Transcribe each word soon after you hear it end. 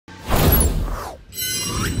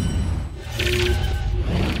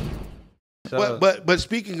But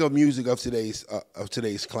speaking of music of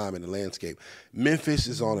today's climate and landscape, Memphis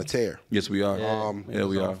is on a tear. Yes, we are. Yeah,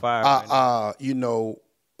 we are. Fire right You know,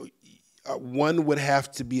 one would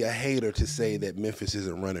have to be a hater to say that Memphis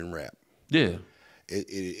isn't running rap. Yeah.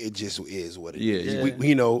 It just is what it is. Yeah.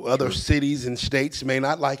 You know, other cities and states may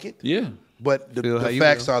not like it. Yeah. But the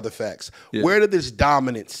facts are the facts. Yeah. Where did this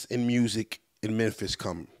dominance in music in Memphis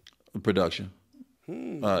come? Production.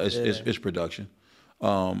 It's production.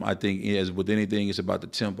 I think as with anything, it's about the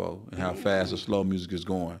tempo and how fast or slow music is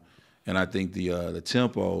going. And I think the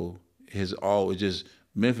tempo has always just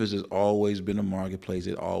Memphis has always been a marketplace.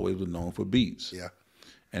 It always was known for beats. Yeah.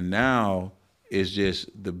 And now it's just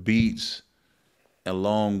the beats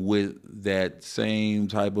along with that same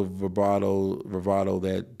type of vibrato,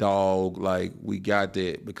 that dog, like we got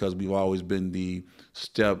that because we've always been the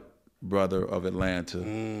step brother of Atlanta.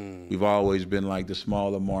 We've always been like the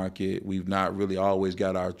smaller market. We've not really always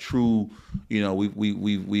got our true, you know,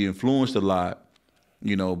 we influenced a lot,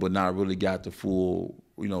 you know, but not really got the full,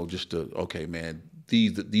 you know, just the, okay, man,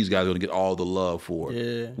 these guys are gonna get all the love for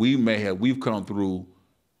it. Yeah. We've come through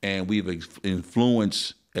and we've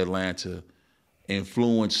influenced Atlanta,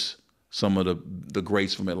 influence some of the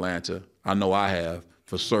greats from Atlanta. I know I have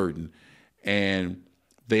for certain. And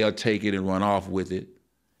they'll take it and run off with it.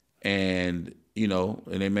 And, you know,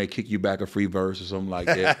 and they may kick you back a free verse or something like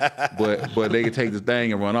that. but they can take the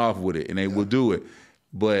thing and run off with it and they will do it.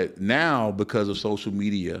 But now because of social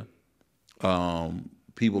media,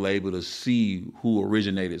 people are able to see who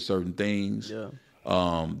originated certain things. Yeah.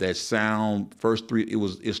 That sound,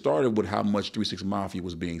 it started with how much 3 6 Mafia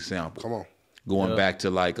was being sampled. Come on. Going back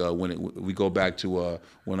to like we go back to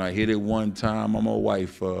when I hit it one time, I'm a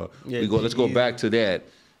wife. Let's go back to that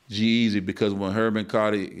G-Eazy, because when Herman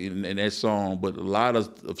caught it in that song, but a lot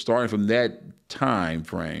of starting from that time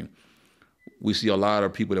frame, we see a lot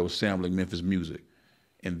of people that were sampling Memphis music,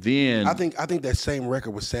 and then I think that same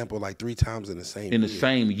record was sampled like 3 times in the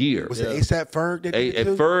same year. Was it ASAP Ferg that did it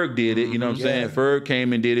too? Ferg did it, you know what I'm saying? Ferg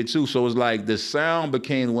came and did it too. So it's like the sound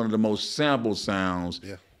became one of the most sampled sounds.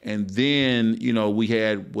 Yeah. And then, you know, we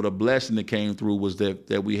had what a blessing that came through was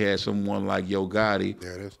that we had someone like Yo Gotti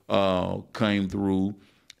came through,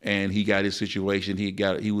 and he got his situation. He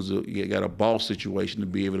got a boss situation to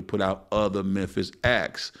be able to put out other Memphis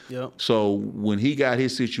acts. Yep. So when he got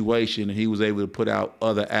his situation and he was able to put out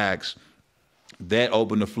other acts, that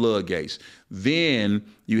opened the floodgates. Then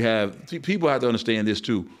people have to understand this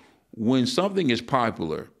too. When something is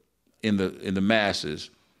popular in the masses,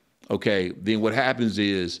 okay, then what happens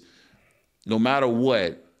is, no matter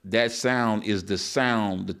what, that sound is the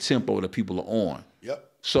sound, the tempo that people are on. Yep.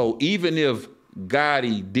 So even if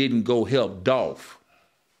Gotti didn't go help Dolph,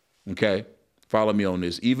 okay, follow me on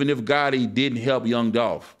this. Even if Gotti didn't help Young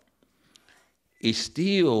Dolph, it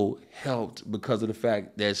still helped because of the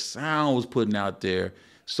fact that sound was putting out there.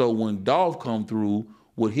 So when Dolph come through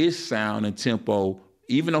with his sound and tempo,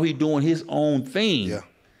 even though he's doing his own thing,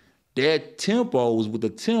 that tempo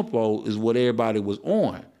is what everybody was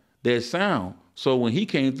on, that sound. So when he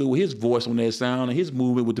came through with his voice on that sound and his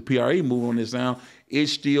movement with the PRE movement on that sound, it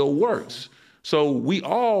still works. So we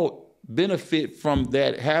all benefit from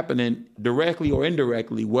that happening directly or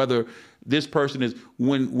indirectly, whether this person is,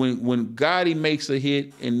 when Gotti makes a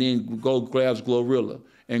hit and then go grabs Glorilla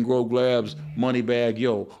and go grabs Moneybag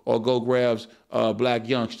Yo, or go grabs Black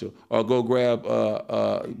Youngster, or go grab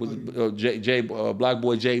Black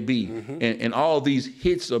Boy JB, and all these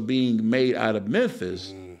hits are being made out of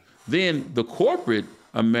Memphis, then the corporate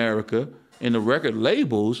America and the record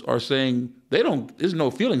labels are saying there's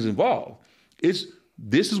no feelings involved. This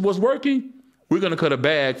is what's working. We're gonna cut a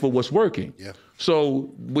bag for what's working. Yeah.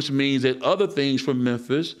 So, which means that other things from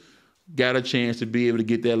Memphis got a chance to be able to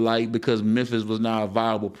get that light because Memphis was now a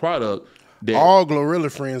viable product. All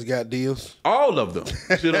Glorilla friends got deals. All of them.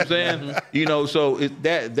 You see what I'm saying? You know, so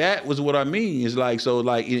that was what I mean. It's like, so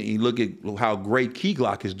like, you look at how great Key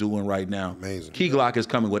Glock is doing right now. Amazing. Key Glock is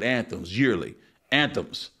coming with anthems yearly.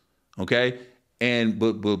 Anthems. Okay? And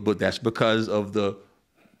but that's because of the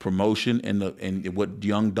promotion and what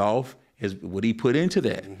Young Dolph what he put into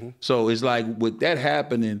that. So it's like with that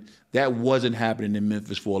happening, that wasn't happening in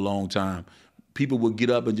Memphis for a long time. People would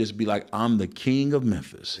get up and just be like, I'm the king of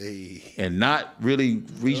Memphis. Hey. And not really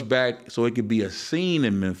reach back so it could be a scene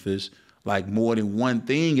in Memphis, like more than one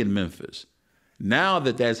thing in Memphis. Now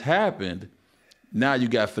that that's happened, now you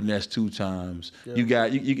got Finesse 2 times. Yeah.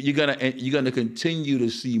 You're gonna continue to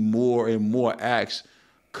see more and more acts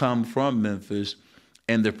come from Memphis,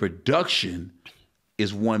 and the production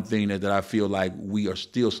is one thing that I feel like we are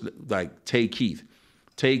still, like Tay Keith.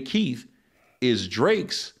 Tay Keith is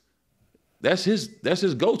Drake's. That's his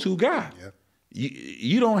go-to guy. Yeah.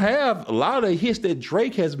 You don't have a lot of the hits that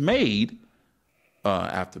Drake has made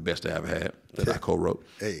after Best I Ever Had that I co-wrote.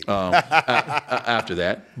 Hey. After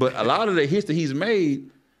that, but a lot of the hits that he's made,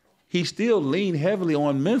 he still leaned heavily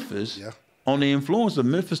on Memphis, on the influence of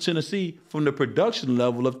Memphis, Tennessee, from the production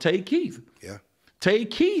level of Tay Keith. Yeah, Tay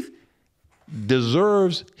Keith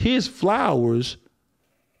deserves his flowers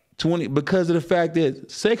because of the fact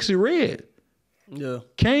that Sexy Red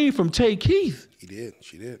came from Tay Keith. he did.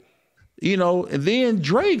 She did. You know, and then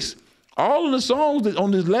Drake's, all of the songs that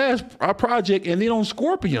on this last project, and then on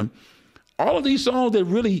Scorpion, all of these songs that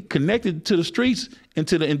really connected to the streets and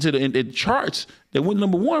to the charts that went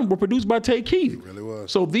 #1 were produced by Tay Keith. It really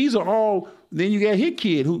was. So these are all. Then you got Hit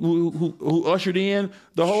Kid who ushered in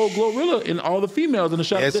the whole Glorilla and all the females in the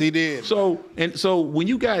shop. Yes, he did. So when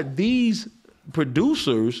you got these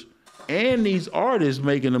producers and these artists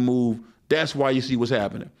making a move, that's why you see what's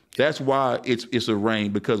happening. That's why it's a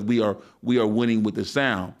reign, because we are winning with the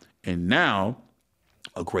sound. And now,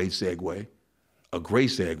 a great segue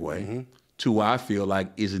to what I feel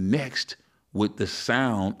like is next with the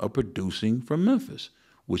sound of producing from Memphis,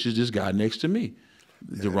 which is this guy next to me,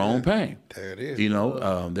 Jerome Payne. There it is. You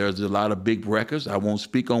know, there's a lot of big records. I won't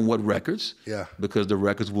speak on what records, because the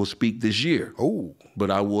records will speak this year. Oh,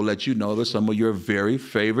 but I will let you know that some of your very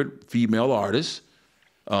favorite female artists,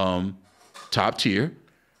 top tier,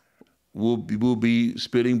 will be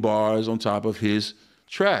spitting bars on top of his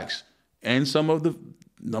tracks, and some of the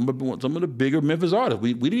bigger Memphis artists.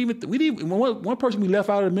 We didn't even one person we left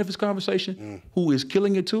out of the Memphis conversation who is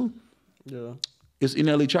killing it too. Yeah, is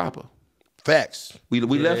NLE Chopper. Facts. We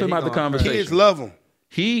left him out of the conversation. Kids love him.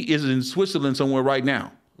 He is in Switzerland somewhere right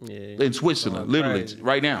now. Yeah, in Switzerland, literally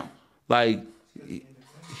right now. Like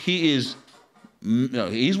he is. No,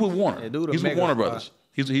 he's with Warner. He's with Warner Brothers.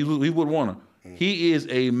 He's with Warner. He is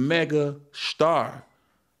a mega star.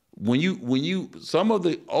 When you some of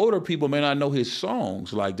the older people may not know his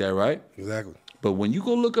songs like that, right? Exactly. But when you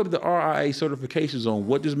go look up the RIA certifications on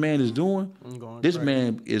what this man is doing, this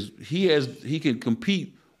man he can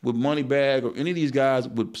compete with Moneybagg or any of these guys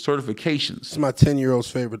with certifications. This is my 10-year-old's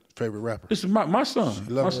favorite rapper. This is my son.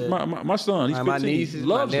 My son. He's 15. My nieces,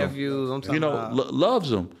 loves my nephews. I'm talking about. Loves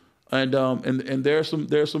them. And there's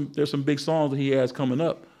some big songs that he has coming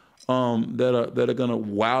up that are gonna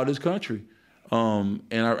wow this country. And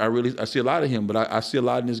I see a lot of him, but I see a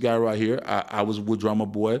lot in this guy right here. I was with Drummer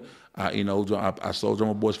Boy. I sold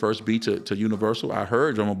Drummer Boy's first beat to Universal. I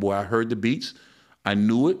heard Drummer Boy. I heard the beats. I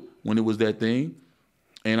knew it when it was that thing.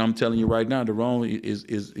 And I'm telling you right now, Deron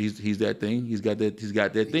he's that thing. He's got that thing. He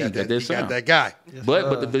got that sound. He got that guy. Yes,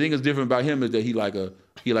 but the thing that's different about him is that he like a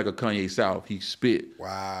Kanye South. He spit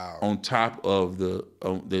on top of the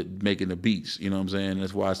making the beats. You know what I'm saying?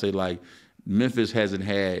 That's why I say like Memphis hasn't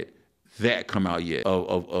had that come out yet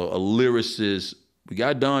of a lyricist. We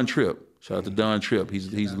got Don Tripp. Shout out to Don Tripp.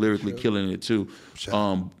 He's lyrically killing it too.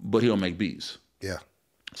 But he'll make beats. Yeah.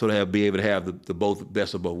 So to be able to have the both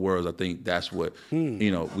best of both worlds, I think that's what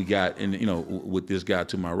we got, and with this guy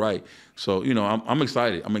to my right. So I'm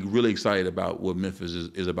excited. I'm really excited about what Memphis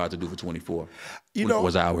is about to do for 24.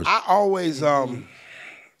 Was ours. I always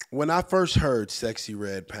when I first heard "Sexy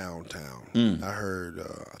Red Pound Town," I heard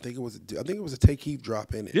I think it was a Tay Keith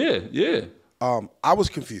drop in it. Yeah. I was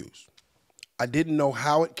confused. I didn't know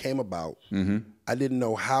how it came about. I didn't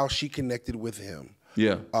know how she connected with him.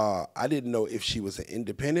 Yeah. I didn't know if she was an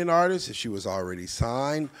independent artist, if she was already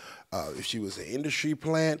signed, if she was an industry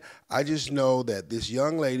plant. I just know that this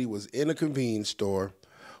young lady was in a convenience store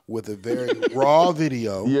with a very raw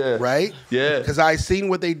video, right? Yeah. Because I seen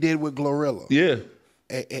what they did with Glorilla. Yeah.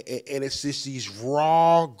 And it's just these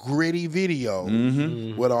raw, gritty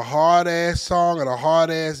videos with a hard-ass song and a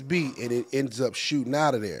hard-ass beat, and it ends up shooting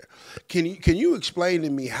out of there. Can you explain to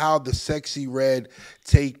me how the Sexy Red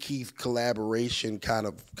Tay Keith collaboration kind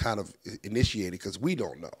of initiated? Because we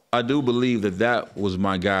don't know. I do believe that was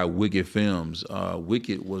my guy, Wicked Films.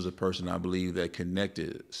 Wicked was a person I believe that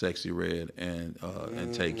connected Sexy Red and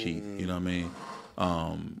Tay Keith. You know what I mean?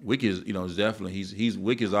 Wicked is definitely he's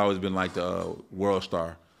Wicked's always been like the world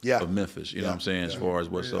star of Memphis. You know what I'm saying? As far as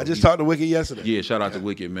what's up. I just talked to Wicked yesterday. Yeah, shout out to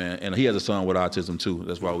Wicked, man. And he has a son with autism too.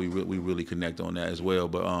 That's why we really connect on that as well.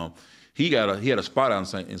 But he had a spot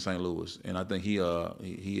out in St. Louis, and I think he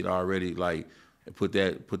had already like put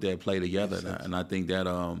that play together, and I think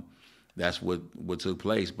that that's what took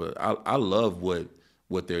place. But I love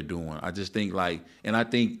what they're doing. I just think and I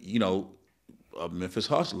think a Memphis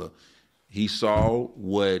hustler. He saw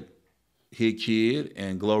what Hit Kid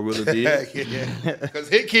and Glorilla did. Because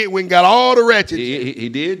Hit Kid went and got all the ratchets. He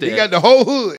did that. He got the whole hood.